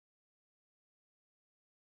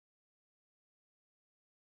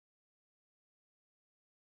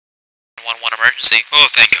emergency. Oh,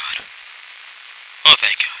 thank God. Oh,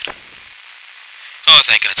 thank God. Oh,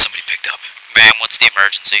 thank God somebody picked up. Ma'am, what's the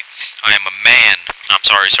emergency? I am a man. I'm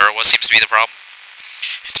sorry, sir. What seems to be the problem?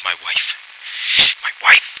 It's my wife. My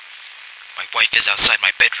wife. My wife is outside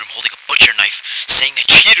my bedroom holding a butcher knife, saying I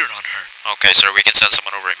cheated on her. Okay, sir, we can send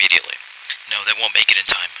someone over immediately. No, that won't make it in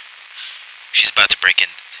time. She's about to break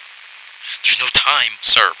in. There's no time.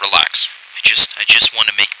 Sir, relax. I just want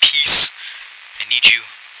to make peace. I need you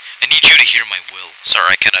to hear my will. Sir,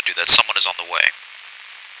 I cannot do that. Someone is on the way.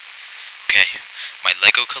 Okay. My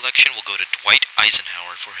Lego collection will go to Dwight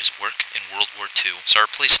Eisenhower for his work in World War II. Sir,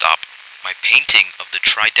 please stop. My painting of the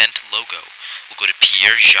Trident logo will go to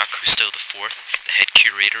Pierre-Jacques Cousteau IV, the head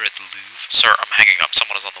curator at the Louvre. Sir, I'm hanging up.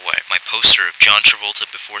 Someone is on the way. My poster of John Travolta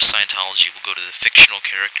before Scientology will go to the fictional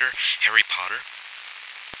character Harry Potter.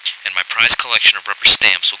 And my prize collection of rubber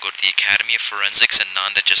stamps will go to the Academy of Forensics and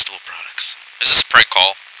Non-Digestible Products. Is this a prank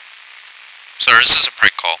call? Sir, is this a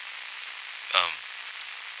prank call?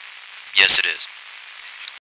 Yes it is.